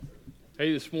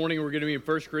Hey, this morning we're going to be in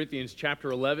 1 Corinthians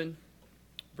chapter 11,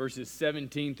 verses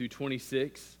 17 through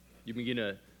 26. You begin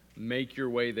to make your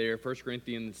way there. 1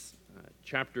 Corinthians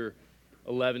chapter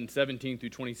 11, 17 through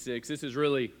 26. This is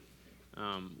really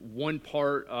one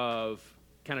part of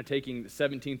kind of taking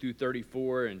 17 through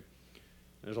 34, and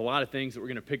there's a lot of things that we're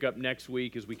going to pick up next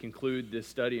week as we conclude this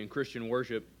study in Christian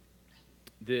worship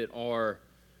that are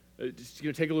just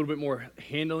going to take a little bit more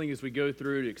handling as we go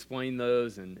through to explain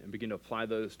those and begin to apply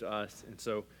those to us. And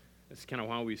so that's kind of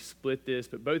why we split this.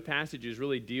 But both passages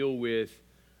really deal with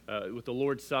the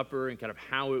Lord's Supper and kind of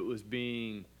how it was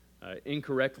being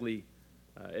incorrectly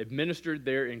administered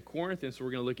there in Corinth. And so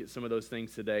we're going to look at some of those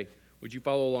things today. Would you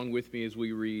follow along with me as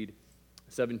we read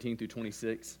 17 through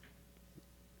 26?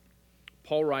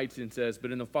 Paul writes and says,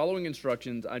 "But in the following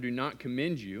instructions I do not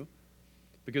commend you,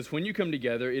 because when you come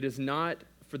together, it is not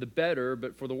for the better,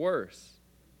 but for the worse.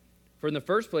 For in the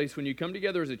first place, when you come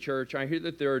together as a church, I hear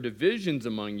that there are divisions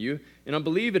among you, and I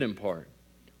believe it in part.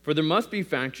 For there must be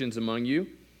factions among you,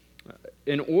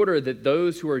 in order that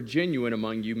those who are genuine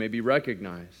among you may be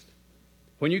recognized.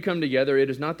 When you come together, it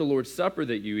is not the Lord's Supper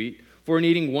that you eat, for in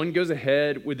eating one goes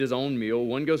ahead with his own meal,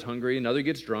 one goes hungry, another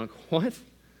gets drunk." What?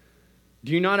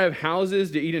 "Do you not have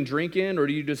houses to eat and drink in, or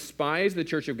do you despise the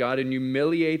church of God and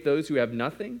humiliate those who have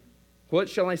nothing? What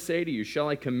shall I say to you? Shall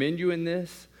I commend you in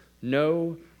this?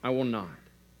 No, I will not.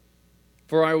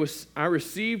 For I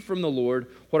received from the Lord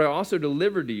what I also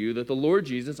delivered to you, that the Lord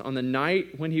Jesus, on the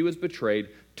night when he was betrayed,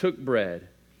 took bread.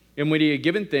 And when he had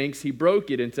given thanks, he broke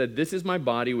it and said, 'This is my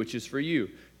body, which is for you.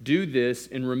 Do this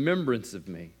in remembrance of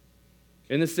me.'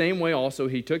 In the same way also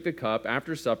he took the cup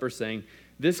after supper, saying,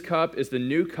 'This cup is the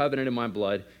new covenant in my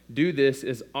blood. Do this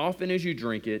as often as you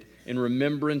drink it in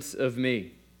remembrance of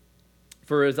me.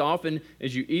 For as often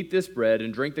as you eat this bread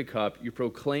and drink the cup, you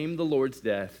proclaim the Lord's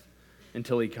death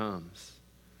until he comes.'"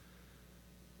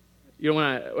 You know,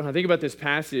 when I think about this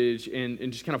passage and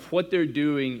just kind of what they're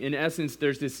doing, in essence,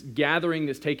 there's this gathering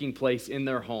that's taking place in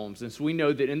their homes. And so we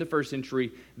know that in the first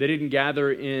century, they didn't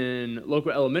gather in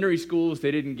local elementary schools.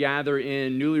 They didn't gather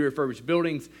in newly refurbished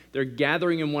buildings. They're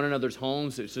gathering in one another's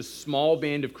homes. It's a small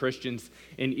band of Christians.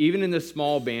 And even in this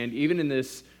small band, even in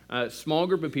this small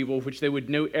group of people, which they would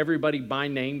know everybody by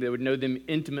name, they would know them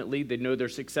intimately, they'd know their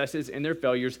successes and their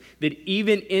failures, that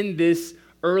even in this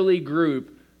early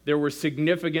group, there were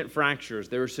significant fractures,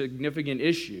 there were significant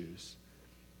issues.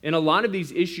 And a lot of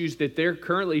these issues that they're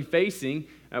currently facing,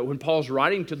 when Paul's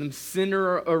writing to them,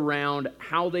 center around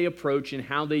how they approach and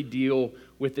how they deal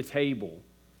with the table.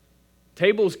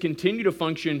 Tables continue to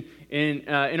function in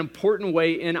an important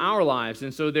way in our lives.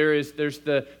 And so there's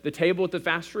the table at the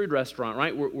fast food restaurant,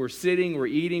 right? We're sitting, we're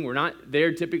eating. We're not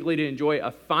there typically to enjoy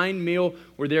a fine meal.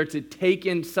 We're there to take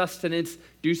in sustenance,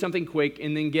 do something quick,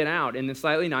 and then get out. And then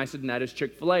slightly nicer than that is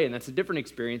Chick-fil-A, and that's a different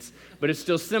experience, but it's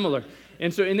still similar.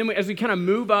 And then as we kind of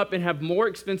move up and have more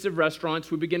expensive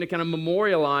restaurants, we begin to kind of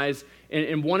memorialize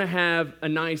and want to have a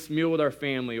nice meal with our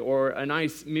family, or a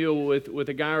nice meal with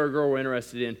a guy or a girl we're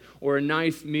interested in, or a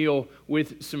nice meal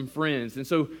with some friends. And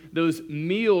so those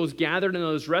meals gathered in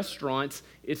those restaurants,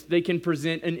 they can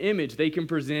present an image. They can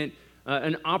present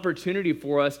an opportunity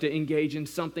for us to engage in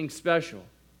something special.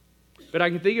 But I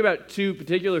can think about two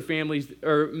particular families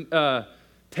or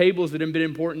tables that have been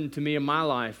important to me in my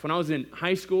life. When I was in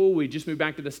high school, we just moved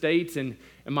back to the States, and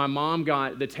my mom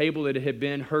got the table that had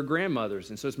been her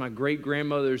grandmother's. And so it's my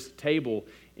great-grandmother's table,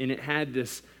 and it had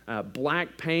this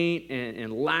black paint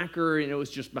and lacquer, and it was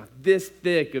just about this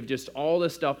thick of just all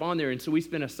this stuff on there. And so we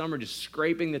spent a summer just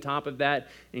scraping the top of that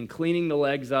and cleaning the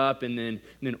legs up, and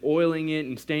then oiling it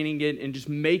and staining it and just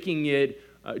making it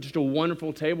just a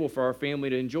wonderful table for our family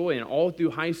to enjoy. And all through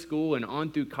high school and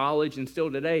on through college and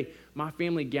still today, my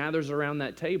family gathers around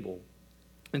that table.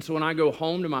 And so when I go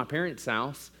home to my parents'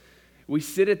 house, we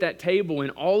sit at that table,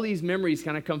 and all these memories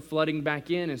kind of come flooding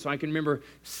back in. And so I can remember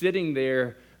sitting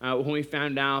there when we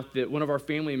found out that one of our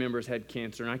family members had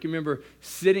cancer. And I can remember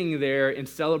sitting there and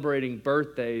celebrating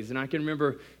birthdays. And I can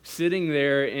remember sitting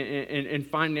there and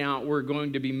finding out we're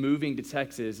going to be moving to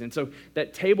Texas. And so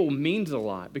that table means a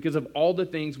lot because of all the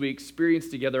things we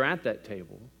experienced together at that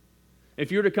table.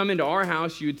 If you were to come into our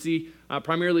house, you would see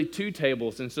primarily two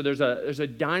tables. And so there's a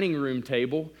dining room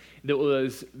table that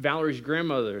was Valerie's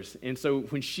grandmother's. And so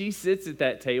when she sits at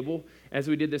that table, as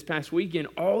we did this past weekend,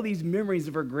 all these memories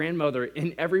of her grandmother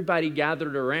and everybody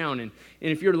gathered around. And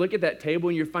if you were to look at that table,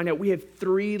 and you find out we have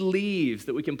 3 leaves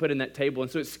that we can put in that table.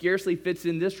 And so it scarcely fits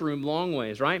in this room long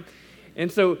ways, right? And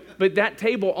so, but that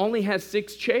table only has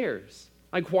 6 chairs.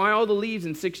 Like, why all the leaves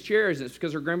and 6 chairs? And it's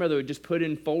because her grandmother would just put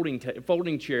in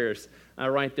folding chairs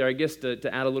right there, I guess,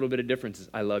 to add a little bit of differences.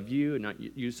 I love you and not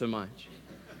you so much.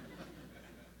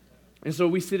 And so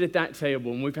we sit at that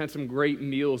table, and we've had some great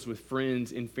meals with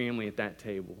friends and family at that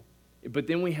table. But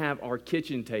then we have our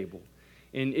kitchen table.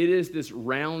 And it is this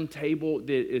round table that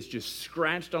is just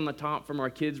scratched on the top from our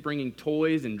kids bringing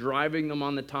toys and driving them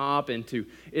on the top, and to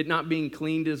it not being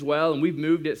cleaned as well. And we've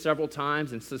moved it several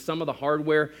times, and so some of the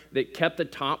hardware that kept the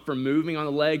top from moving on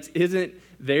the legs isn't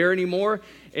there anymore.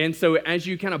 And so as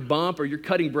you kind of bump or you're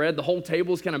cutting bread, the whole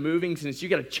table is kind of moving, since you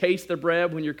got to chase the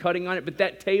bread when you're cutting on it. But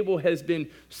that table has been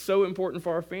so important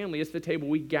for our family. It's the table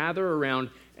we gather around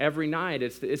every night.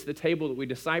 It's the table that we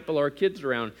disciple our kids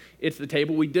around. It's the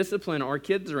table we discipline our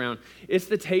kids around. It's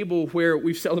the table where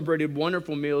we've celebrated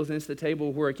wonderful meals, and it's the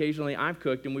table where occasionally I've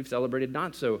cooked and we've celebrated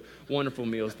not so wonderful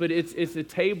meals. But it's a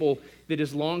table that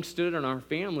has long stood in our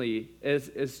family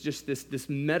as just this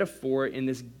metaphor and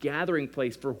this gathering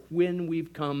place for when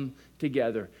we've come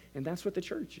together. And that's what the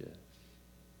church is.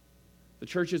 The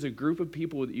church is a group of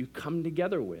people that you come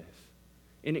together with,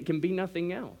 and it can be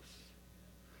nothing else.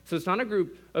 So it's not a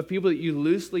group of people that you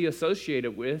loosely associate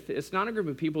it with. It's not a group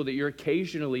of people that you're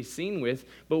occasionally seen with.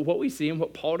 But what we see and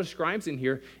what Paul describes in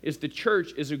here is the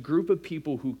church is a group of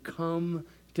people who come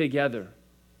together.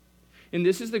 And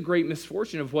this is the great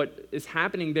misfortune of what is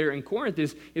happening there in Corinth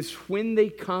is when they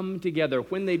come together,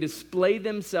 when they display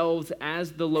themselves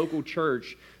as the local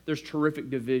church, there's terrific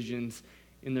divisions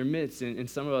in their midst. And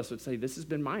some of us would say, this has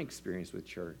been my experience with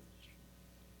church.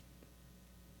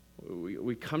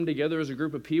 We come together as a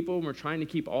group of people, and we're trying to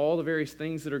keep all the various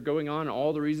things that are going on,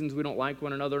 all the reasons we don't like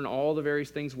one another, and all the various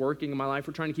things working in my life.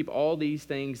 We're trying to keep all these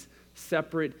things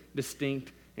separate,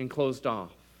 distinct, and closed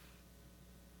off.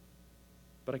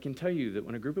 But I can tell you that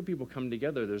when a group of people come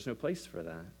together, there's no place for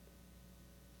that.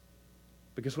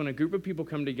 Because when a group of people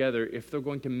come together, if they're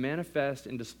going to manifest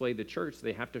and display the church,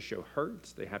 they have to show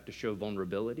hurts, they have to show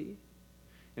vulnerability,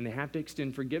 and they have to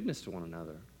extend forgiveness to one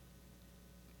another.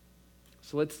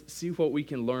 So let's see what we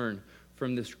can learn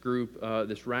from this group,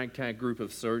 this ragtag group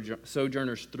of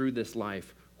sojourners through this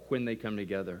life when they come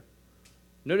together.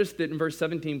 Notice that in verse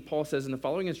 17, Paul says, in the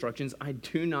following instructions, I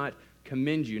do not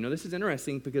commend you. Now, this is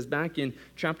interesting because back in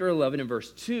chapter 11 and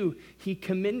verse 2, he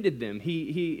commended them.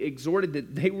 He exhorted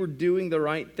that they were doing the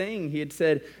right thing. He had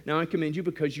said, now I commend you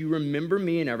because you remember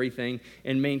me in everything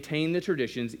and maintain the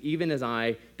traditions, even as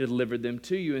I delivered them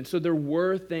to you. And so there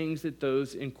were things that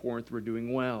those in Corinth were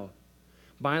doing well.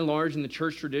 By and large, in the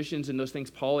church traditions and those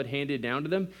things Paul had handed down to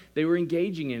them, they were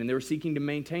engaging in and they were seeking to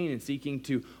maintain and seeking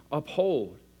to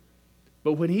uphold.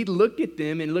 But when he looked at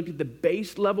them and looked at the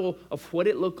base level of what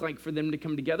it looked like for them to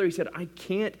come together, he said, I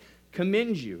can't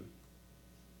commend you.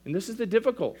 And this is the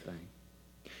difficult thing.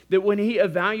 That when he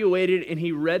evaluated and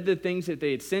he read the things that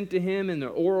they had sent to him and the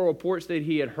oral reports that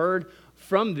he had heard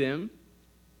from them,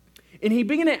 and he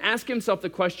began to ask himself the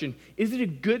question, is it a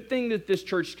good thing that this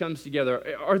church comes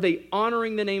together? Are they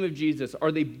honoring the name of Jesus?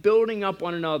 Are they building up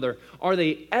one another? Are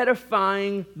they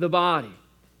edifying the body?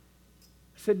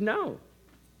 I said, no.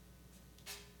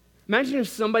 Imagine if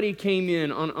somebody came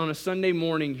in on a Sunday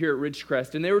morning here at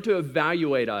Ridgecrest and they were to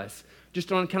evaluate us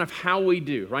just on kind of how we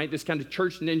do, right? This kind of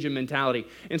church ninja mentality.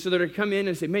 And so they're to come in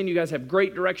and say, man, you guys have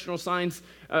great directional signs.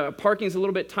 Parking's a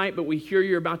little bit tight, but we hear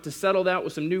you're about to settle that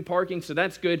with some new parking, so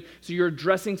that's good. So you're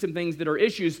addressing some things that are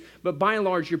issues, but by and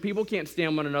large, your people can't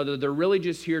stand one another. They're really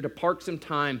just here to park some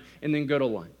time and then go to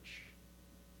lunch.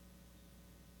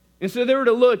 And so they were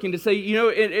to look and to say, you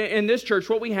know, in this church,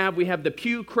 what we have the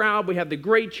pew crowd, we have the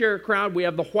gray chair crowd, we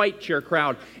have the white chair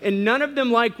crowd, and none of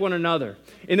them like one another.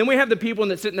 And then we have the people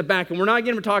that sit in the back, and we're not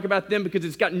going to talk about them because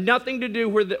it's got nothing to do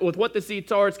with what the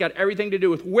seats are. It's got everything to do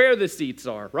with where the seats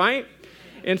are, right?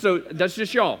 And so that's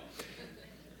just y'all.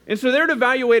 And so they're to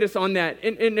evaluate us on that.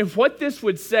 And what this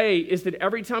would say is that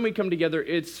every time we come together,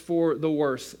 it's for the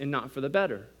worse and not for the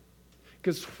better.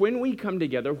 Because when we come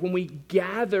together, when we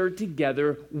gather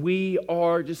together, we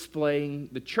are displaying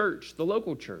the church, the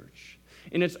local church.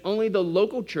 And it's only the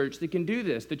local church that can do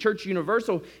this. The church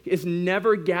universal is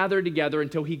never gathered together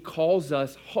until he calls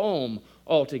us home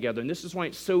all together. And this is why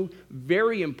it's so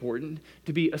very important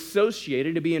to be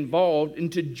associated, to be involved,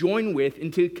 and to join with,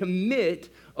 and to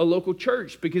commit a local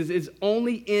church, because it's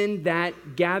only in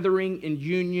that gathering and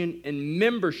union and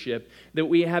membership that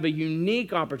we have a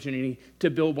unique opportunity to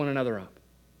build one another up.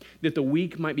 That the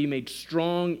weak might be made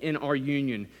strong in our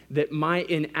union, that my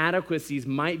inadequacies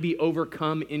might be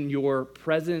overcome in your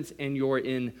presence and your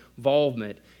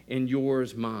involvement, and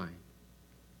yours, mine.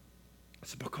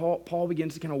 So Paul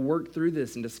begins to kind of work through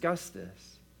this and discuss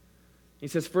this. He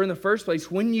says, for in the first place,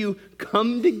 when you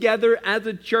come together as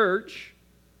a church,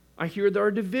 I hear there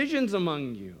are divisions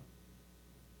among you.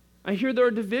 I hear there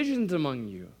are divisions among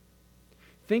you.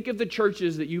 Think of the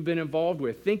churches that you've been involved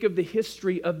with. Think of the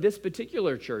history of this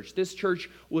particular church. This church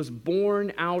was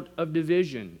born out of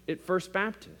division at First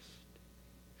Baptist.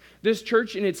 This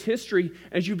church in its history,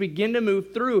 as you begin to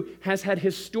move through, has had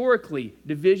historically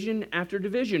division after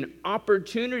division,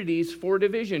 opportunities for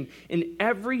division. And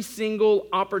every single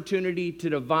opportunity to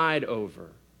divide over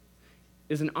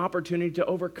is an opportunity to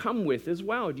overcome with as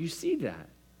well. Do you see that?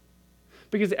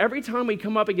 Because every time we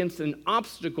come up against an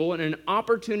obstacle and an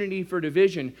opportunity for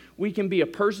division, we can be a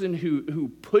person who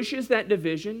pushes that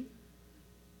division,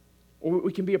 or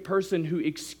we can be a person who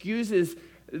excuses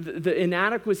the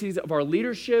inadequacies of our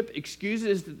leadership,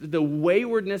 excuses the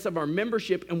waywardness of our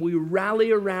membership, and we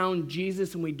rally around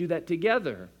Jesus, and we do that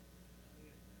together.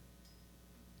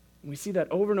 And we see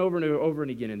that over and over and over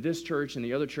and again in this church and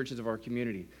the other churches of our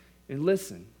community. And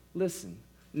listen.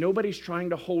 Nobody's trying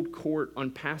to hold court on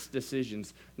past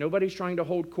decisions. Nobody's trying to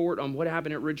hold court on what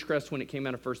happened at Ridgecrest when it came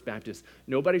out of First Baptist.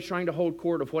 Nobody's trying to hold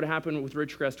court of what happened with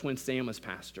Ridgecrest when Sam was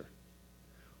pastor.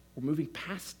 We're moving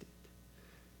past it.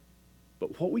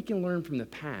 But what we can learn from the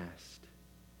past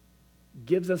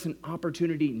gives us an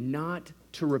opportunity not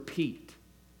to repeat.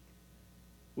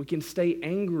 We can stay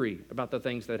angry about the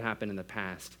things that happened in the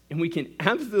past, and we can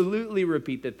absolutely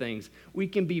repeat the things. We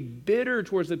can be bitter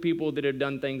towards the people that have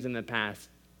done things in the past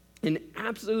and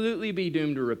absolutely be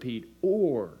doomed to repeat,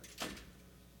 or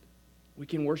we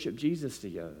can worship Jesus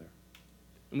together,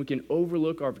 and we can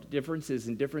overlook our differences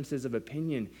and differences of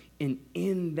opinion, and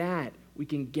in that, we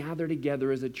can gather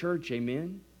together as a church,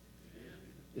 amen?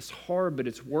 It's hard, but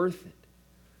it's worth it.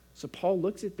 So Paul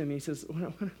looks at them and he says, when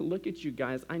I look at you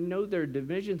guys, I know there are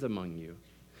divisions among you.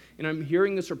 And I'm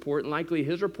hearing this report, and likely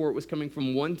his report was coming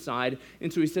from one side.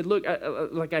 And so he said, look,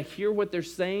 I hear what they're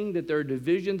saying, that there are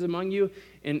divisions among you,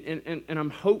 and I'm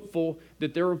hopeful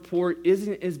that their report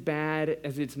isn't as bad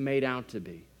as it's made out to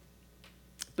be.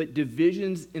 But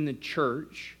divisions in the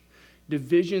church,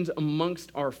 divisions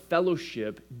amongst our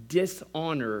fellowship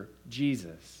dishonor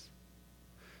Jesus.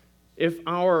 If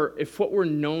what we're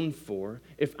known for,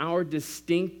 if our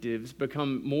distinctives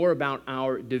become more about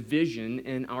our division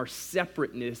and our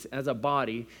separateness as a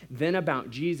body than about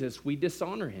Jesus, we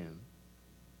dishonor him.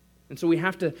 And so we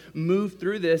have to move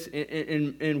through this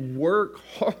and work,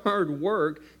 hard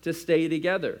work to stay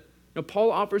together. Now,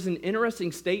 Paul offers an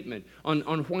interesting statement on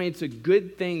why it's a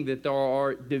good thing that there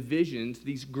are divisions,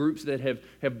 these groups that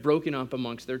have broken up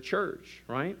amongst their church,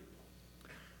 right?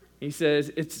 He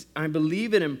says, I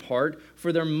believe it in part,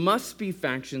 for there must be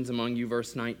factions among you,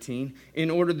 verse 19,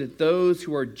 in order that those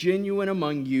who are genuine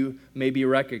among you may be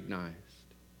recognized.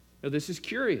 Now, this is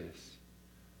curious.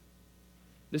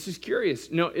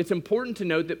 No, it's important to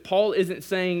note that Paul isn't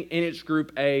saying in it's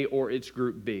group A or it's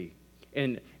group B.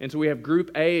 And so we have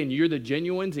group A, and you're the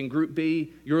genuines, and group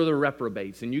B, you're the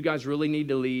reprobates. And you guys really need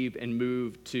to leave and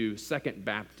move to Second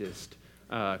Baptist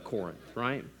Corinth,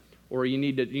 right? Or you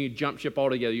need to jump ship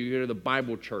altogether. You go to the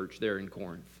Bible church there in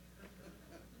Corinth.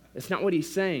 It's not what he's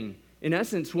saying. In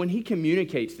essence, when he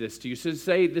communicates this to you, so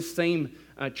say this same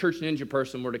church ninja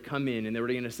person were to come in and they were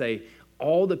going to say,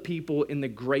 all the people in the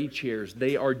gray chairs,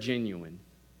 they are genuine,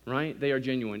 right? They are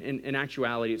genuine. In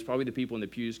actuality, it's probably the people in the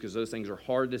pews because those things are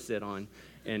hard to sit on.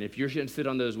 And if you're going to sit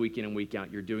on those week in and week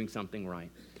out, you're doing something right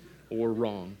or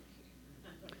wrong.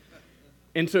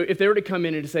 And so if they were to come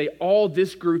in and say, all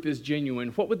this group is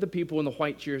genuine, what would the people in the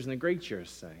white chairs and the gray chairs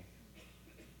say?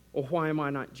 Well, why am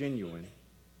I not genuine?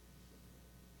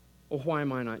 Well, why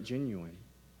am I not genuine?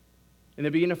 And they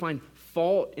begin to find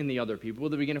fault in the other people.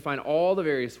 They begin to find all the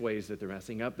various ways that they're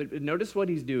messing up. But notice what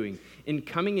he's doing in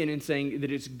coming in and saying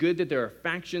that it's good that there are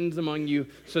factions among you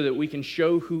so that we can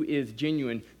show who is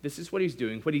genuine. This is what he's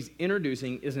doing. What he's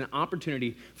introducing is an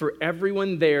opportunity for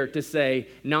everyone there to say,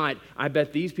 not, I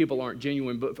bet these people aren't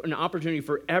genuine, but an opportunity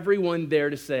for everyone there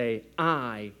to say,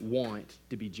 I want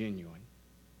to be genuine.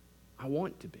 I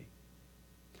want to be.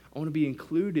 I want to be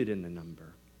included in the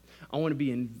number. I want to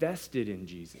be invested in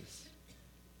Jesus.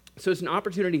 So it's an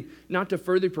opportunity not to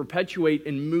further perpetuate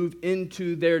and move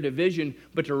into their division,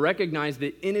 but to recognize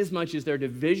that inasmuch as their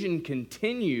division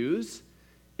continues,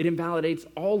 it invalidates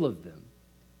all of them.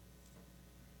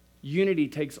 Unity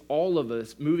takes all of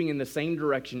us moving in the same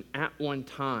direction at one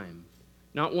time.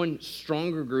 Not one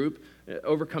stronger group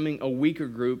overcoming a weaker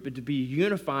group, but to be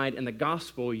unified in the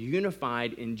gospel,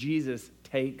 unified in Jesus,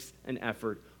 takes an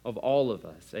effort of all of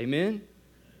us. Amen?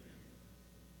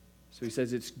 So he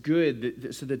says it's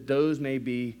good so that those may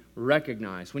be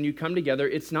recognized. When you come together,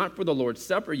 it's not for the Lord's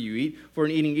Supper you eat, for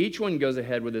in eating each one goes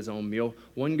ahead with his own meal.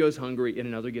 One goes hungry and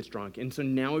another gets drunk. And so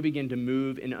now we begin to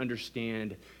move and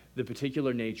understand the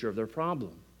particular nature of their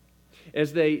problem.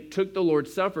 As they took the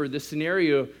Lord's Supper, the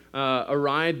scenario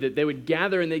arrived that they would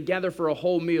gather, and they'd gather for a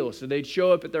whole meal. So they'd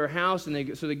show up at their house, and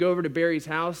they go over to Barry's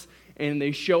house, and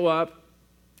they show up,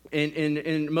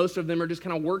 and most of them are just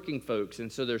kind of working folks,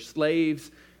 and so they're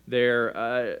slaves.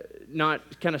 They're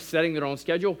not kind of setting their own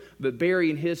schedule, but Barry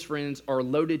and his friends are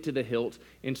loaded to the hilt,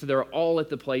 and so they're all at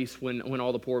the place when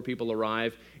all the poor people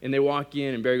arrive, and they walk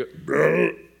in, and Barry goes, "Brr."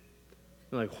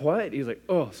 I'm like, "What?" He's like,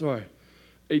 "Oh, sorry,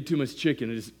 ate too much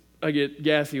chicken. I get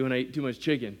gassy when I eat too much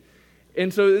chicken."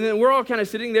 And so then we're all kind of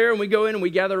sitting there, and we go in, and we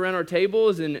gather around our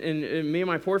tables, and me and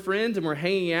my poor friends, and we're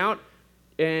hanging out.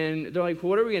 And they're like,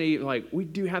 "Well, what are we going to eat?" I'm like, "We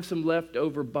do have some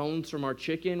leftover bones from our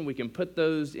chicken. We can put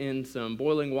those in some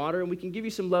boiling water, and we can give you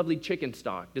some lovely chicken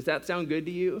stock. Does that sound good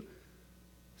to you?"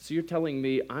 So you're telling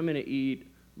me I'm going to eat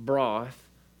broth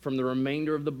from the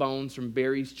remainder of the bones from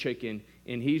Barry's chicken,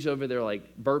 and he's over there like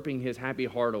burping his happy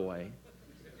heart away.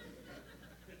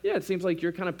 Yeah, it seems like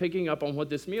you're kind of picking up on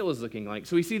what this meal is looking like.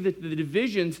 So we see that the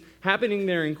divisions happening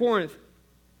there in Corinth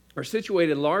are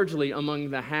situated largely among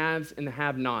the haves and the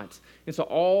have-nots. And so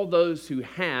all those who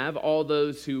have, all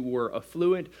those who were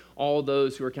affluent, all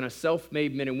those who were kind of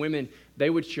self-made men and women, they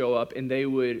would show up and they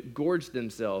would gorge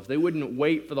themselves. They wouldn't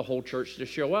wait for the whole church to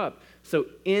show up. So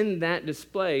in that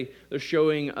display, they're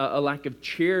showing a lack of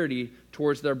charity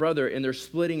towards their brother, and they're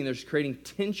splitting and they're creating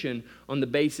tension on the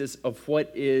basis of what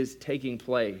is taking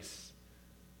place.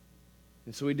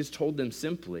 And so he just told them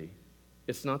simply,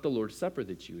 it's not the Lord's Supper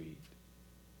that you eat.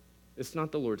 It's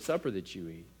not the Lord's Supper that you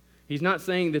eat. He's not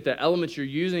saying that the elements you're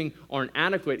using aren't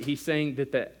adequate. He's saying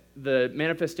that the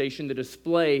manifestation, the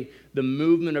display, the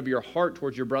movement of your heart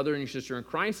towards your brother and your sister in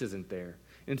Christ isn't there.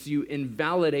 And so you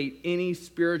invalidate any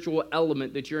spiritual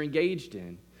element that you're engaged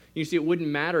in. You see, it wouldn't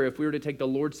matter if we were to take the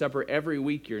Lord's Supper every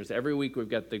week here. So every week we've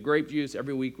got the grape juice,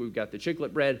 every week we've got the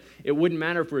chiclet bread. It wouldn't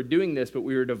matter if we were doing this, but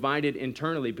we were divided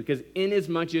internally, because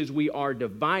inasmuch as we are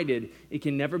divided, it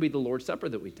can never be the Lord's Supper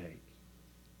that we take.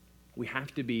 We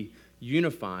have to be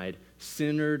unified,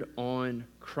 centered on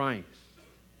Christ.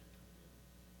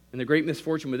 And the great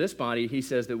misfortune with this body, he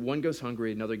says that one goes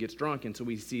hungry, another gets drunk, and so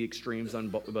we see extremes on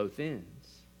both ends.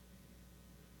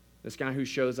 This guy who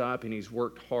shows up and he's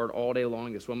worked hard all day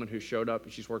long, this woman who showed up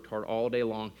and she's worked hard all day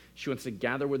long, she wants to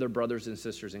gather with her brothers and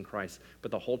sisters in Christ,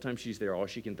 but the whole time she's there, all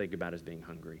she can think about is being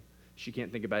hungry. She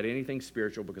can't think about anything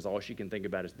spiritual because all she can think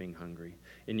about is being hungry.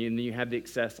 And then you have the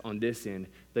excess on this end.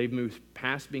 They've moved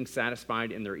past being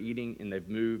satisfied in their eating, and they've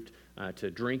moved to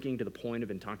drinking to the point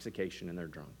of intoxication, and they're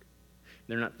drunk.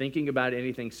 They're not thinking about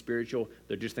anything spiritual.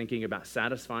 They're just thinking about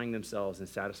satisfying themselves and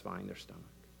satisfying their stomach.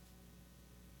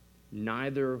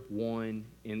 Neither one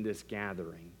in this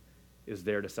gathering is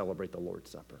there to celebrate the Lord's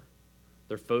Supper.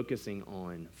 They're focusing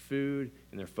on food,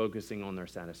 and they're focusing on their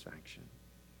satisfaction.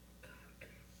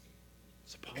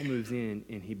 So Paul moves in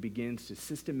and he begins to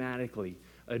systematically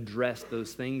address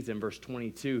those things in verse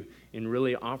 22 and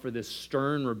really offer this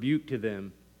stern rebuke to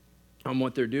them on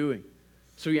what they're doing.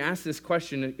 So he asks this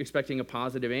question expecting a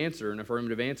positive answer, an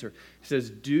affirmative answer. He says,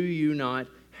 "Do you not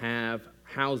have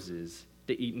houses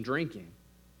to eat and drink in?"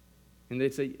 And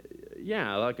they'd say,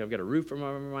 "Yeah, like I've got a roof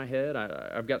over my head.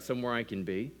 I've got somewhere I can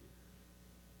be."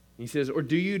 He says, "Or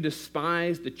do you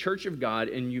despise the church of God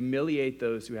and humiliate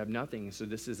those who have nothing?" So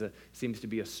this seems to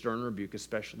be a stern rebuke,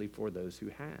 especially for those who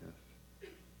have.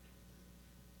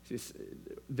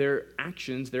 Their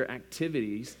actions, their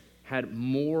activities had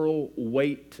moral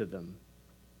weight to them.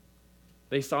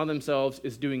 They saw themselves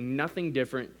as doing nothing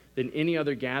different than any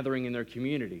other gathering in their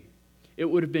community. It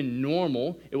would have been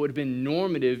normal, it would have been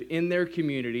normative in their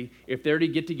community if they're to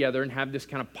get together and have this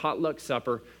kind of potluck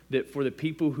supper that for the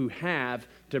people who have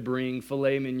to bring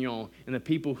filet mignon and the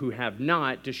people who have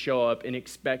not to show up and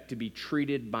expect to be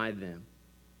treated by them.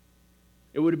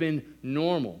 It would have been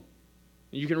normal.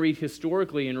 You can read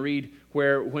historically and read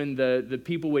where when the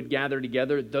people would gather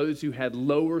together, those who had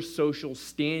lower social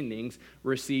standings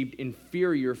received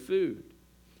inferior food,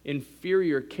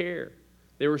 inferior care.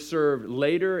 They were served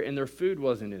later and their food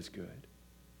wasn't as good.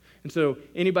 And so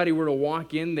anybody were to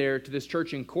walk in there to this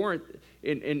church in Corinth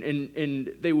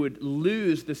and they would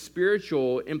lose the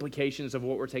spiritual implications of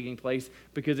what were taking place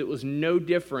because it was no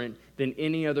different than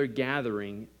any other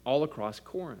gathering all across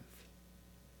Corinth,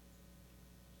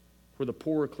 where the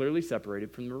poor were clearly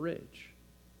separated from the rich.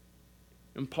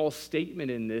 And Paul's statement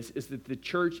in this is that the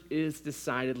church is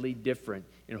decidedly different.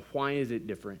 And why is it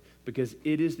different? Because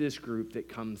it is this group that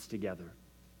comes together.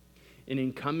 And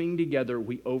in coming together,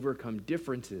 we overcome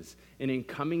differences. And in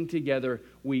coming together,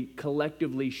 we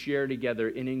collectively share together.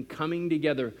 And in coming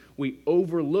together, we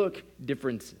overlook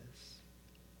differences.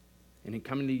 And in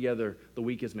coming together, the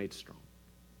weak is made strong.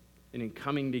 And in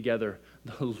coming together,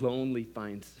 the lonely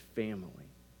finds family.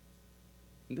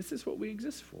 And this is what we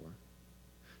exist for.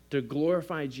 To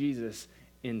glorify Jesus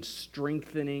in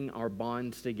strengthening our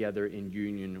bonds together in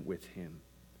union with him.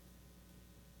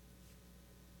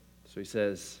 So he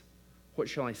says, what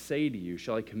shall I say to you?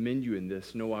 Shall I commend you in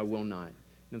this? No, I will not.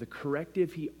 Now, the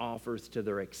corrective he offers to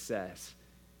their excess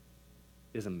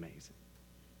is amazing.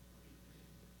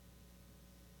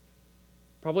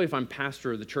 Probably if I'm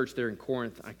pastor of the church there in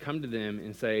Corinth, I come to them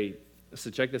and say, so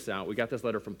check this out. We got this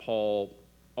letter from Paul.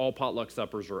 All potluck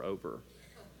suppers are over.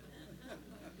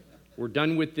 We're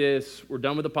done with this. We're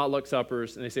done with the potluck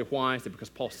suppers. And they say, why? I said, because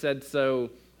Paul said so.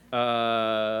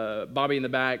 Bobby in the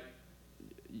back,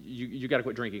 you got to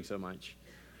quit drinking so much.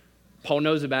 Paul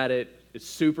knows about it. It's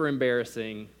super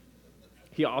embarrassing.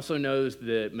 He also knows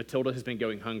that Matilda has been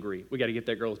going hungry. We got to get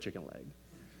that girl a chicken leg.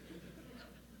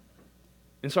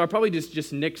 And so I probably just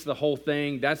nixed the whole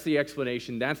thing. That's the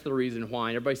explanation. That's the reason why.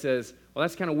 And everybody says, well,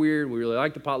 that's kind of weird. We really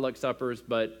like the potluck suppers,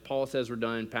 but Paul says we're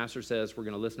done. Pastor says we're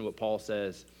going to listen to what Paul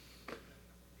says.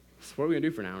 So what are we going to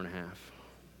do for an hour and a half?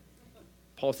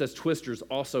 Paul says Twister's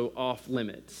also off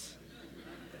limits.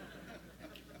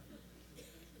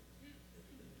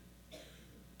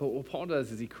 But what Paul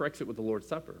does is he corrects it with the Lord's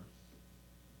Supper.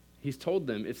 He's told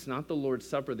them it's not the Lord's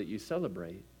Supper that you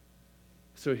celebrate.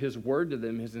 So his word to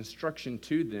them, his instruction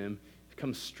to them,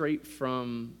 comes straight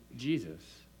from Jesus.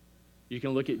 You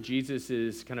can look at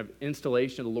Jesus' kind of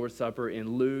installation of the Lord's Supper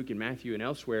in Luke and Matthew and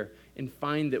elsewhere and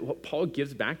find that what Paul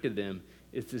gives back to them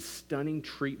is this stunning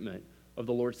treatment of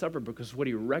the Lord's Supper, because what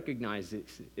he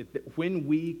recognizes is that when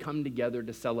we come together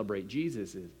to celebrate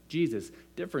Jesus,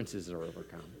 differences are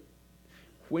overcome.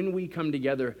 When we come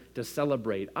together to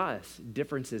celebrate us,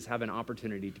 differences have an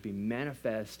opportunity to be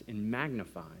manifest and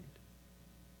magnified.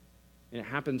 And it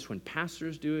happens when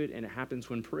pastors do it, and it happens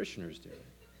when parishioners do it.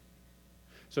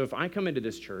 So if I come into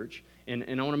this church, and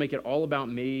I want to make it all about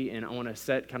me, and I want to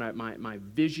set kind of my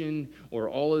vision or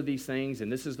all of these things,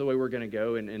 and this is the way we're going to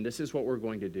go, and this is what we're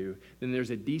going to do, then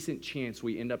there's a decent chance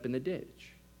we end up in the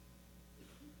ditch.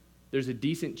 There's a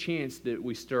decent chance that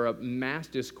we stir up mass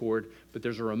discord, but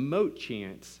there's a remote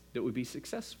chance that we'd be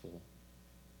successful.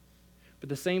 But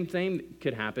the same thing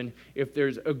could happen if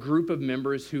there's a group of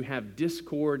members who have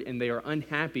discord and they are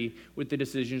unhappy with the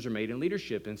decisions that are made in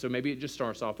leadership. And so maybe it just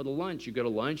starts off with a lunch. You go to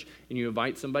lunch and you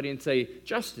invite somebody and say,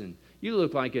 Justin, you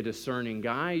look like a discerning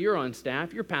guy. You're on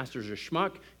staff. Your pastor's a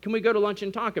schmuck. Can we go to lunch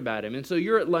and talk about him? And so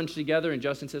you're at lunch together and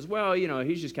Justin says, well,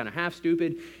 he's just kind of half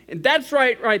stupid. And that's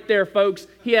right there, folks.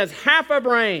 He has half a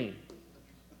brain.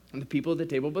 And the people at the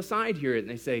table beside hear it, and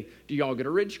they say, do y'all go to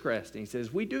Ridgecrest? And he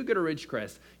says, we do go to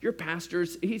Ridgecrest. Your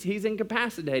pastor's, he's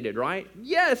incapacitated, right?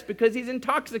 Yes, because he's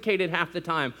intoxicated half the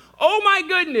time. Oh my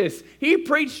goodness, he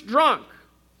preached drunk.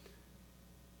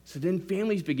 So then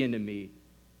families begin to meet.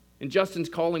 And Justin's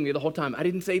calling me the whole time. I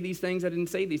didn't say these things.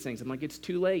 I'm like, it's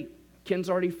too late. Ken's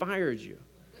already fired you.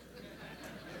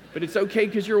 But it's okay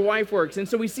because your wife works. And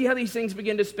so we see how these things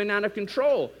begin to spin out of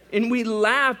control. And we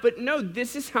laugh, but no,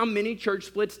 this is how many church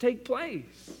splits take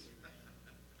place.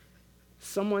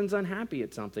 Someone's unhappy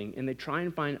at something, and they try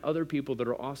and find other people that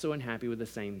are also unhappy with the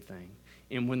same thing.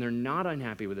 And when they're not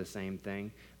unhappy with the same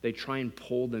thing, they try and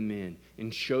pull them in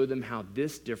and show them how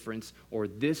this difference or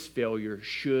this failure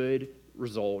should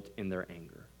result in their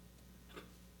anger.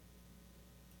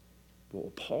 But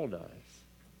what Paul does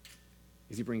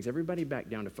is he brings everybody back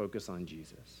down to focus on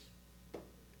Jesus.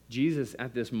 Jesus,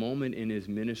 at this moment in his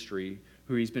ministry,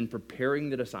 who he's been preparing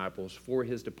the disciples for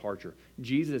his departure,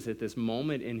 Jesus, at this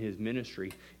moment in his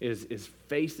ministry, is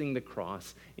facing the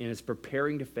cross and is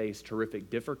preparing to face terrific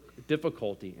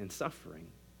difficulty and suffering.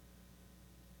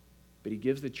 But he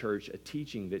gives the church a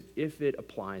teaching that, if it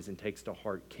applies and takes to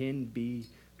heart, can be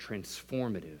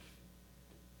transformative.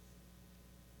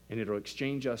 And it'll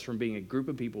exchange us from being a group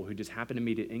of people who just happen to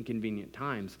meet at inconvenient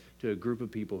times to a group of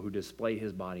people who display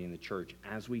his body in the church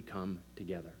as we come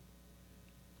together.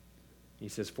 He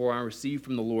says, for I received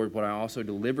from the Lord what I also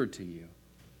delivered to you,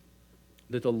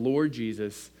 that the Lord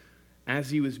Jesus, as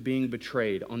he was being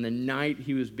betrayed, on the night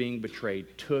he was being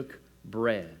betrayed, took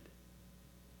bread.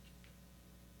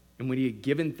 And when he had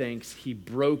given thanks, he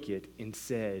broke it and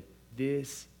said,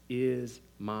 this is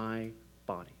my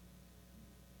body.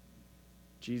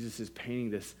 Jesus is painting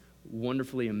this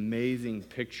wonderfully amazing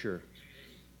picture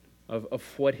of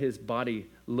what his body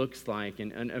looks like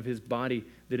and of his body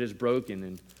that is broken.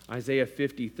 And Isaiah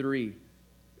 53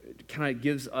 kind of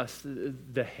gives us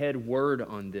the head word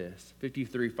on this.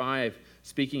 53:5,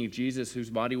 speaking of Jesus, whose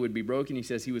body would be broken, he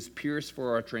says, he was pierced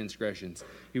for our transgressions.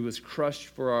 He was crushed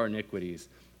for our iniquities.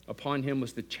 Upon him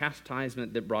was the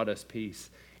chastisement that brought us peace,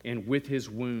 and with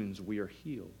his wounds we are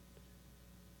healed.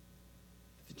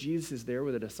 Jesus is there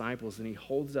with the disciples, and he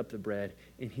holds up the bread,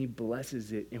 and he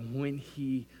blesses it. And when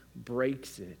he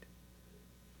breaks it,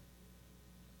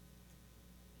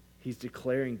 he's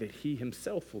declaring that he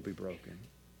himself will be broken,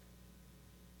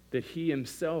 that he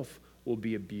himself will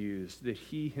be abused, that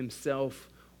he himself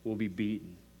will be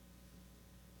beaten.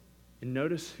 And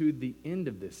notice who the end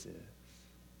of this is.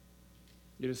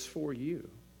 It is for you.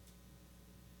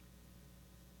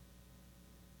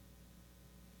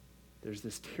 There's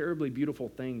this terribly beautiful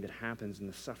thing that happens in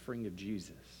the suffering of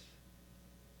Jesus.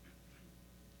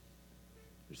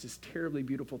 There's this terribly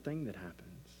beautiful thing that happens.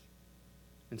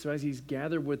 And so as he's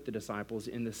gathered with the disciples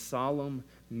in this solemn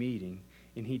meeting,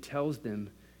 and he tells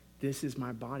them, this is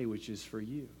my body, which is for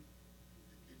you.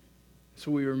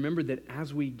 So we remember that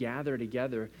as we gather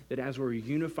together, that as we're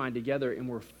unified together and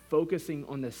we're focusing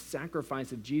on the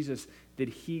sacrifice of Jesus, that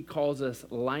he calls us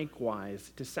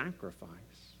likewise to sacrifice.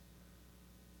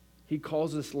 He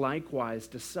calls us likewise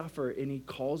to suffer, and he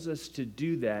calls us to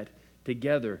do that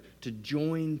together, to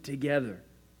join together.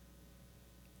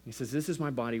 He says, this is my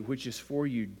body, which is for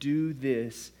you. Do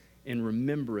this in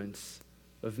remembrance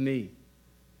of me.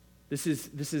 This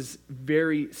is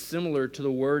very similar to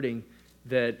the wording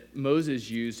that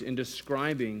Moses used in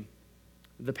describing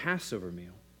the Passover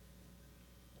meal.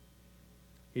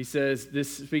 He says,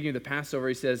 speaking of the Passover,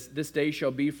 he says, this day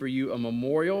shall be for you a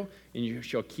memorial, and you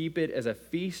shall keep it as a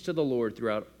feast to the Lord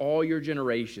throughout all your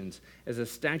generations. As a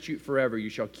statute forever, you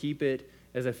shall keep it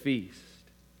as a feast.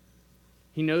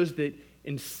 He knows that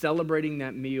in celebrating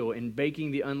that meal and baking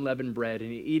the unleavened bread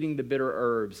and eating the bitter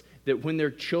herbs, that when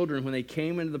their children, when they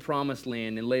came into the promised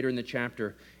land, and later in the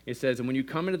chapter, it says, and when you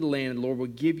come into the land, the Lord will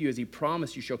give you as he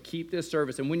promised, you shall keep this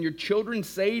service. And when your children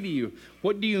say to you,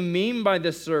 what do you mean by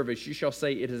this service? You shall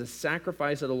say, it is a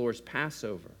sacrifice of the Lord's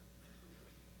Passover.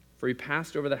 For he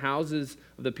passed over the houses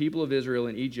of the people of Israel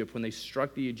in Egypt when they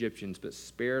struck the Egyptians, but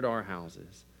spared our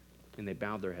houses. And they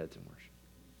bowed their heads in worship.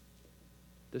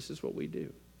 This is what we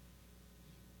do.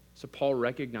 So Paul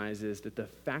recognizes that the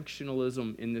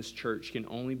factionalism in this church can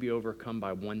only be overcome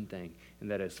by one thing,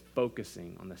 and that is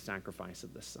focusing on the sacrifice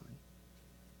of the Son.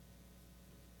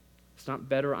 It's not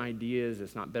better ideas,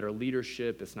 it's not better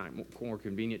leadership, it's not more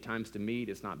convenient times to meet,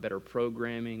 it's not better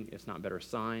programming, it's not better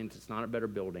signs, it's not a better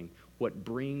building. What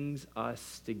brings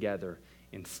us together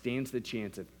and stands the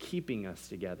chance of keeping us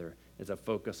together is a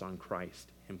focus on Christ,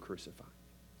 him crucified.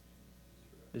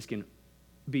 This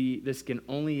can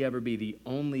only ever be the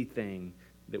only thing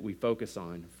that we focus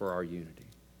on for our unity.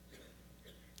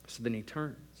 So then he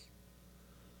turns.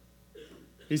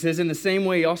 He says, in the same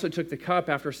way, he also took the cup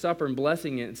after supper and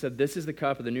blessing it and said, this is the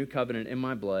cup of the new covenant in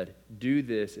my blood. Do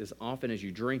this as often as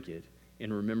you drink it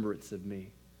in remembrance of me.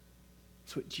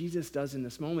 That's what Jesus does in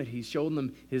this moment. He's showing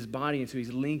them his body, and so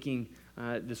he's linking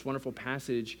this wonderful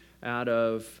passage out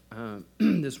of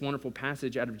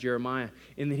Jeremiah,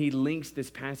 and then he links this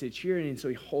passage here, and so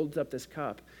he holds up this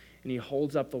cup, and he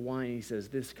holds up the wine, and he says,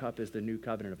 this cup is the new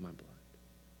covenant of my blood.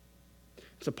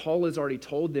 So Paul has already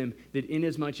told them that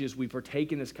inasmuch as we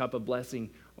partake in this cup of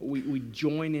blessing, we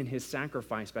join in his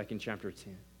sacrifice back in chapter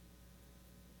 10.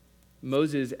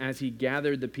 Moses, as he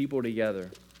gathered the people together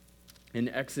in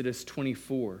Exodus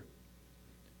 24,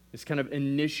 is kind of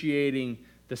initiating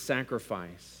the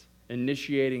sacrifice,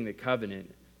 initiating the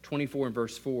covenant. 24 and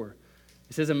verse 4.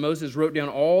 It says, and Moses wrote down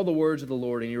all the words of the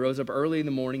Lord, and he rose up early in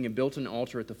the morning and built an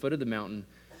altar at the foot of the mountain,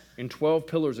 and 12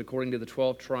 pillars according to the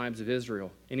 12 tribes of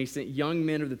Israel. And he sent young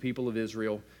men of the people of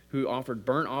Israel who offered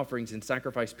burnt offerings and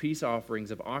sacrificed peace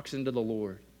offerings of oxen to the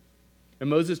Lord. And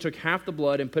Moses took half the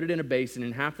blood and put it in a basin,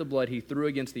 and half the blood he threw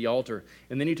against the altar.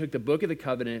 And then he took the book of the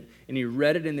covenant, and he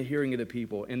read it in the hearing of the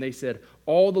people. And they said,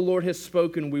 all the Lord has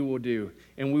spoken we will do,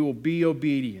 and we will be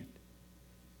obedient.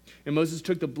 And Moses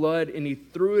took the blood, and he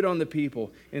threw it on the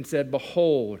people, and said,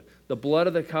 behold, the blood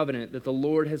of the covenant that the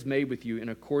Lord has made with you in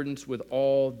accordance with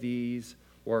all these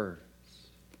words.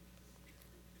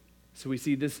 So we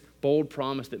see this bold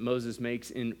promise that Moses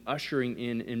makes in ushering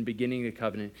in and beginning the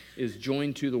covenant is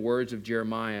joined to the words of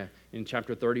Jeremiah in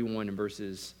chapter 31 and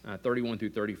verses 31 through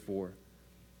 34.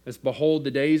 As behold, the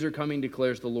days are coming,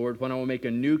 declares the Lord, when I will make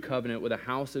a new covenant with the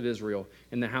house of Israel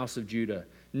and the house of Judah,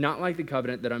 not like the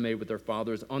covenant that I made with their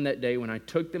fathers on that day when I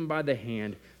took them by the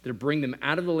hand to bring them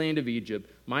out of the land of Egypt,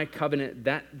 my covenant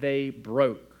that they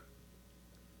broke,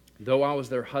 though I was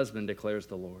their husband, declares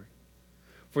the Lord.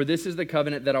 For this is the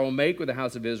covenant that I will make with the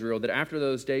house of Israel, that after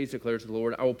those days, declares the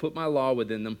Lord, I will put my law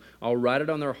within them, I'll write it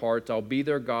on their hearts, I'll be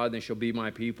their God, and they shall be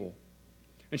my people.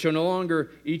 And shall no longer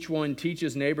each one teach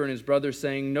his neighbor and his brother,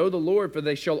 saying, know the Lord, for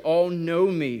they shall all know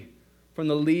me, from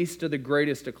the least to the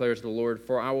greatest, declares the Lord,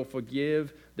 for I will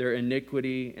forgive their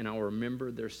iniquity, and I will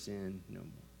remember their sin no more.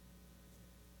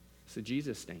 So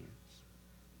Jesus stands.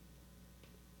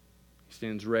 He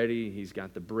stands ready. He's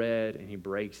got the bread, and he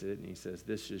breaks it, and he says,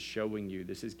 this is showing you,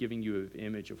 this is giving you an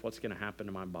image of what's going to happen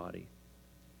to my body.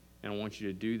 And I want you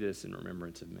to do this in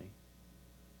remembrance of me.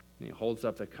 And he holds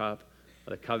up the cup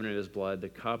of the covenant of his blood, the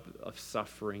cup of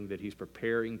suffering that he's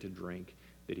preparing to drink,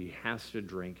 that he has to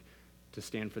drink to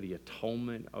stand for the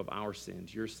atonement of our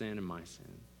sins, your sin and my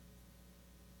sin.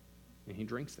 And he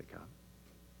drinks the cup.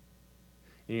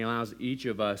 And he allows each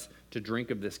of us to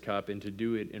drink of this cup and to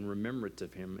do it in remembrance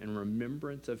of him, in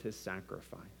remembrance of his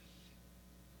sacrifice.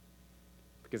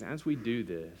 Because as we do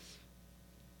this,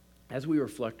 as we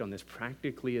reflect on this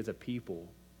practically as a people,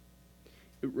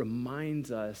 it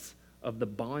reminds us of the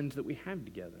bonds that we have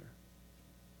together.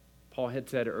 Paul had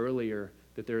said earlier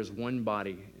that there is one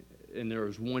body and there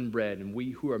is one bread, and we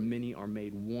who are many are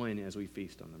made one as we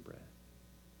feast on the bread.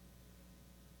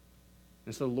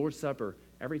 And so the Lord's Supper,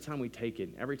 every time we take it,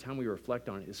 every time we reflect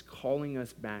on it, is calling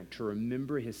us back to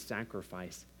remember his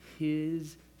sacrifice.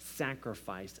 His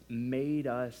sacrifice made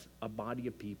us a body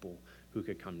of people who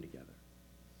could come together.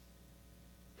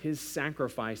 His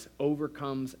sacrifice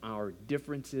overcomes our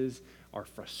differences, our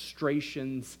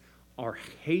frustrations, our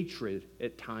hatred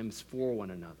at times for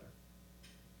one another.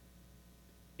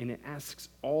 And it asks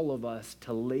all of us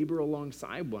to labor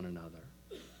alongside one another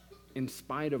in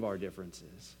spite of our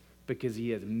differences, because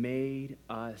he has made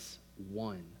us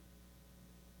one.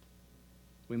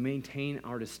 We maintain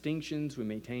our distinctions, we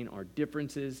maintain our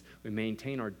differences, we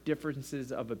maintain our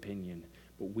differences of opinion,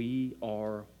 but we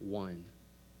are one.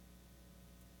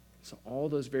 So all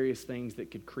those various things that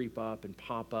could creep up and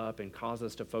pop up and cause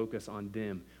us to focus on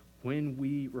them, when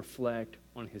we reflect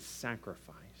on his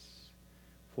sacrifice,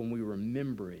 when we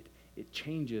remember it, it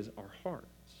changes our hearts.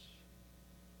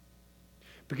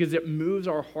 Because it moves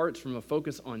our hearts from a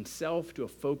focus on self to a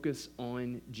focus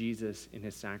on Jesus and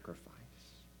his sacrifice.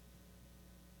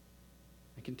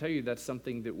 I can tell you that's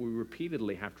something that we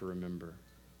repeatedly have to remember.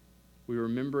 We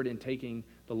remember it in taking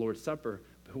the Lord's Supper,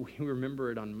 but we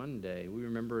remember it on Monday. We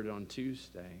remember it on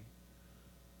Tuesday.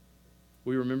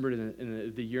 We remember it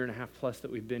in the year and a half plus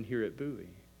that we've been here at Bowie.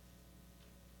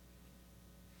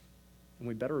 And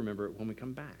we better remember it when we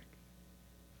come back.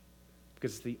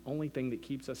 Because it's the only thing that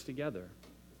keeps us together.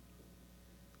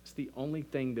 It's the only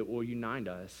thing that will unite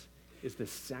us is the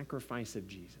sacrifice of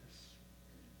Jesus.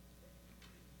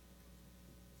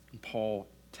 And Paul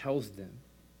tells them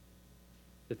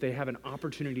that they have an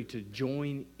opportunity to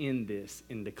join in this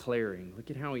in declaring. Look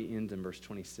at how he ends in verse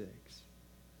 26.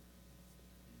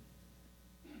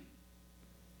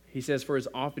 He says, "For as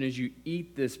often as you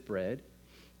eat this bread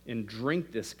and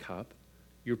drink this cup,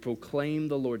 you proclaim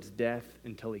the Lord's death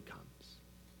until he comes."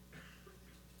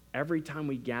 Every time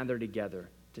we gather together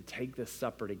to take the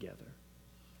supper together,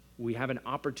 we have an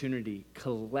opportunity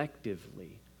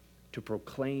collectively to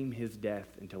proclaim his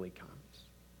death until he comes.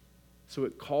 So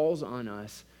it calls on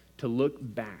us to look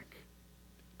back,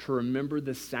 to remember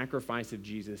the sacrifice of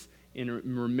Jesus. In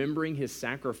remembering his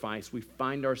sacrifice, we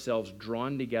find ourselves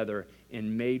drawn together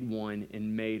and made one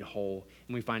and made whole.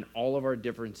 And we find all of our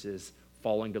differences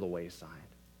falling to the wayside.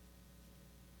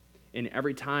 And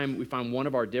every time we find one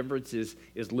of our differences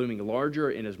is looming larger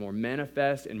and is more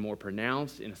manifest and more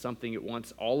pronounced and something that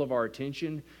wants all of our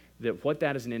attention, that what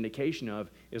that is an indication of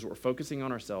is we're focusing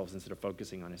on ourselves instead of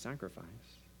focusing on his sacrifice.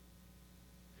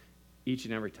 Each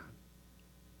and every time.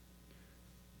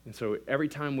 And so every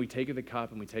time we take of the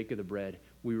cup and we take of the bread,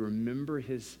 we remember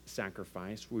his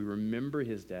sacrifice, we remember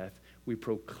his death, we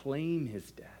proclaim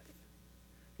his death.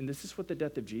 And this is what the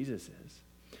death of Jesus is.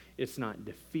 It's not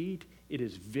defeat, it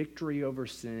is victory over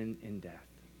sin and death.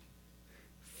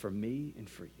 For me and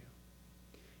for you.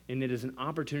 And it is an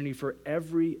opportunity for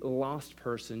every lost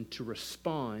person to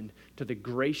respond to the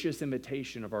gracious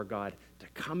invitation of our God to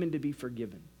come and to be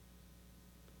forgiven,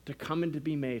 to come and to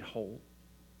be made whole,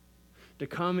 to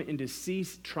come and to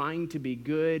cease trying to be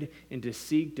good and to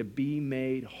seek to be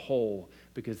made whole,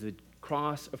 because the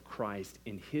cross of Christ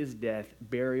in his death,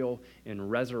 burial, and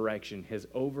resurrection has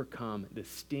overcome the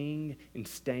sting and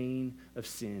stain of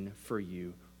sin for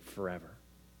you forever.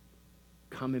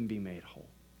 Come and be made whole.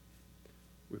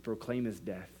 We proclaim his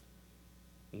death,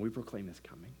 and we proclaim his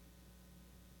coming.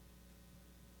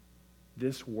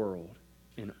 This world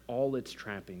and all its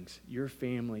trappings, your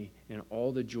family and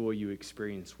all the joy you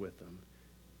experience with them,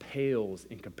 pales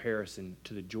in comparison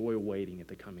to the joy awaiting at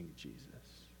the coming of Jesus.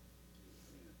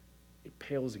 It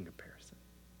pales in comparison.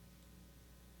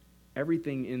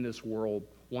 Everything in this world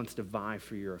wants to vie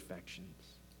for your affections.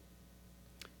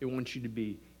 It wants you to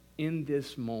be in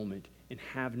this moment and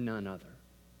have none other.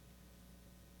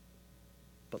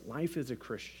 But life as a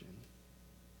Christian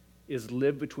is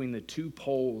live between the two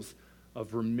poles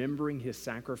of remembering his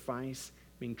sacrifice,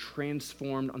 being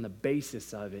transformed on the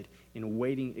basis of it, and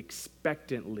waiting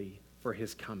expectantly for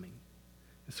his coming.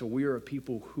 And so we are a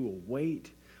people who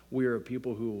await. We are a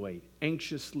people who await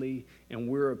anxiously, and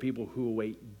we're a people who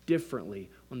await differently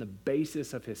on the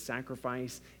basis of his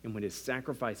sacrifice and when his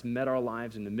sacrifice met our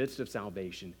lives in the midst of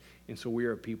salvation. And so we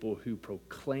are a people who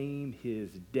proclaim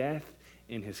his death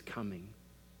and his coming.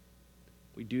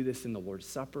 We do this in the Lord's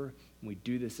Supper, and we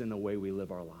do this in the way we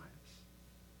live our lives.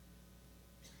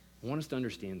 I want us to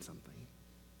understand something.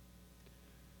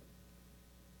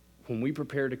 When we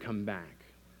prepare to come back,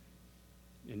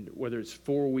 and whether it's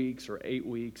 4 weeks or 8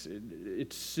 weeks,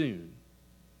 it's soon.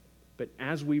 But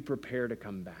as we prepare to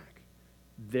come back,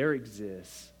 there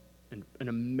exists an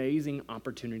amazing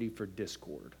opportunity for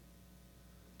discord.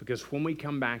 Because when we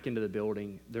come back into the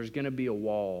building, there's going to be a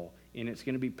wall, and it's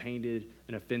going to be painted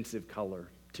an offensive color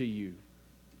to you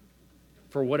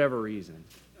for whatever reason.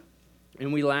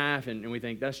 And we laugh and we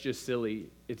think, that's just silly.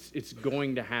 It's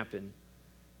going to happen.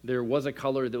 There was a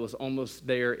color that was almost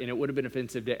there, and it would have been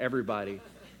offensive to everybody.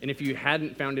 And if you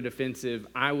hadn't found it offensive,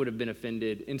 I would have been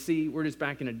offended. And see, we're just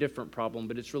back in a different problem,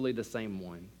 but it's really the same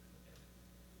one.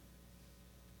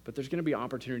 But there's going to be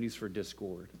opportunities for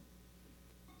discord.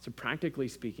 So practically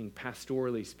speaking,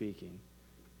 pastorally speaking,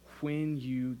 when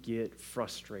you get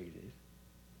frustrated,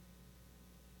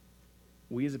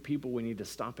 we as a people, we need to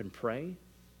stop and pray.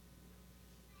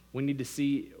 We need to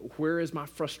see, where is my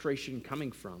frustration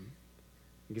coming from?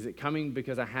 Is it coming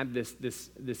because I had this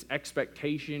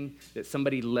expectation that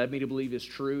somebody led me to believe is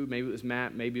true? Maybe it was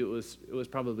Matt, maybe it was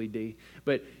probably D.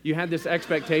 But you had this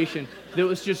expectation that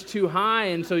was just too high,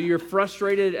 and so you're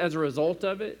frustrated as a result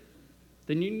of it.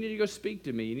 Then you need to go speak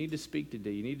to me. You need to speak to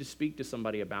D. You need to speak to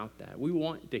somebody about that. We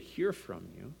want to hear from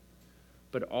you,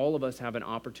 but all of us have an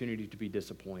opportunity to be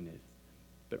disappointed.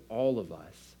 But all of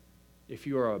us, if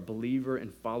you are a believer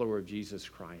and follower of Jesus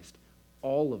Christ,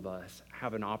 all of us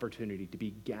have an opportunity to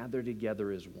be gathered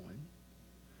together as one,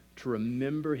 to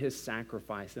remember his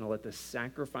sacrifice and to let the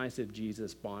sacrifice of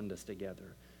Jesus bond us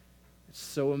together. It's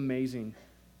so amazing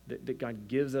that God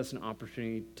gives us an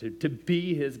opportunity to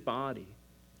be his body.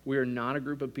 We are not a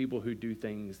group of people who do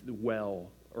things well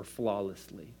or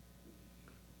flawlessly.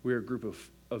 We are a group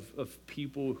of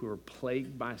people who are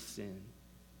plagued by sin,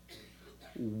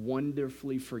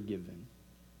 wonderfully forgiven.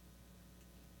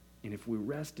 And if we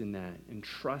rest in that and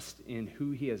trust in who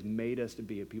he has made us to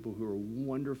be, a people who are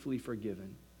wonderfully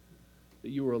forgiven, that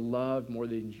you are loved more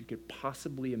than you could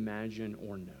possibly imagine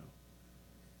or know,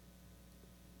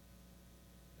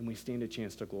 and we stand a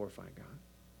chance to glorify God.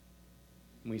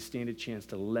 And we stand a chance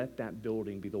to let that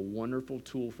building be the wonderful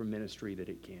tool for ministry that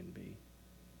it can be,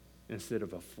 instead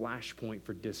of a flashpoint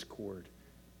for discord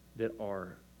that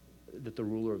the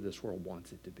ruler of this world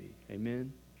wants it to be.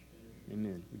 Amen?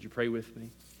 Amen. Would you pray with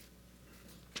me?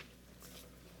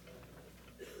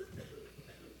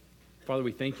 Father,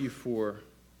 we thank you for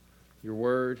your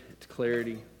word, its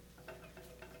clarity.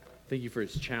 Thank you for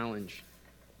its challenge.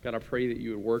 God, I pray that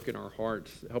you would work in our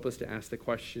hearts. Help us to ask the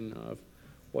question of,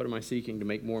 what am I seeking to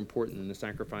make more important than the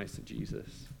sacrifice of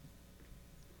Jesus?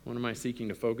 What am I seeking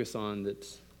to focus on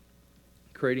that's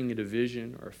creating a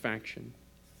division or a faction?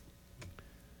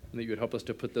 And that you would help us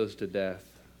to put those to death,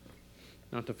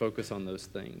 not to focus on those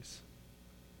things.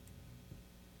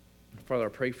 Father, I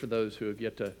pray for those who have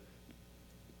yet to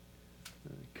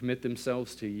commit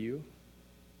themselves to you.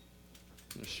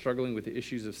 They're struggling with the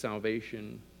issues of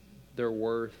salvation, their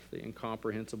worth, the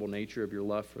incomprehensible nature of your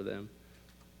love for them,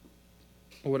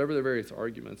 or whatever their various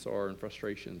arguments are and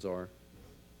frustrations are,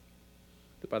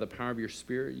 that by the power of your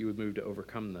Spirit you would move to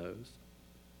overcome those,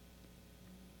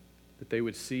 that they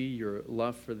would see your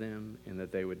love for them and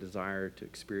that they would desire to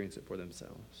experience it for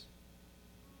themselves.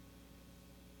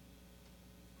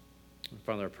 And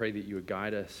Father, I pray that you would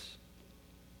guide us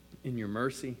in your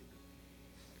mercy,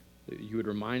 that you would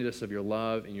remind us of your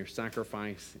love and your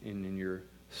sacrifice and in your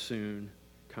soon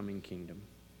coming kingdom.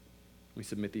 We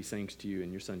submit these things to you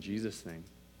in your Son Jesus' name.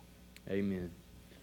 Amen.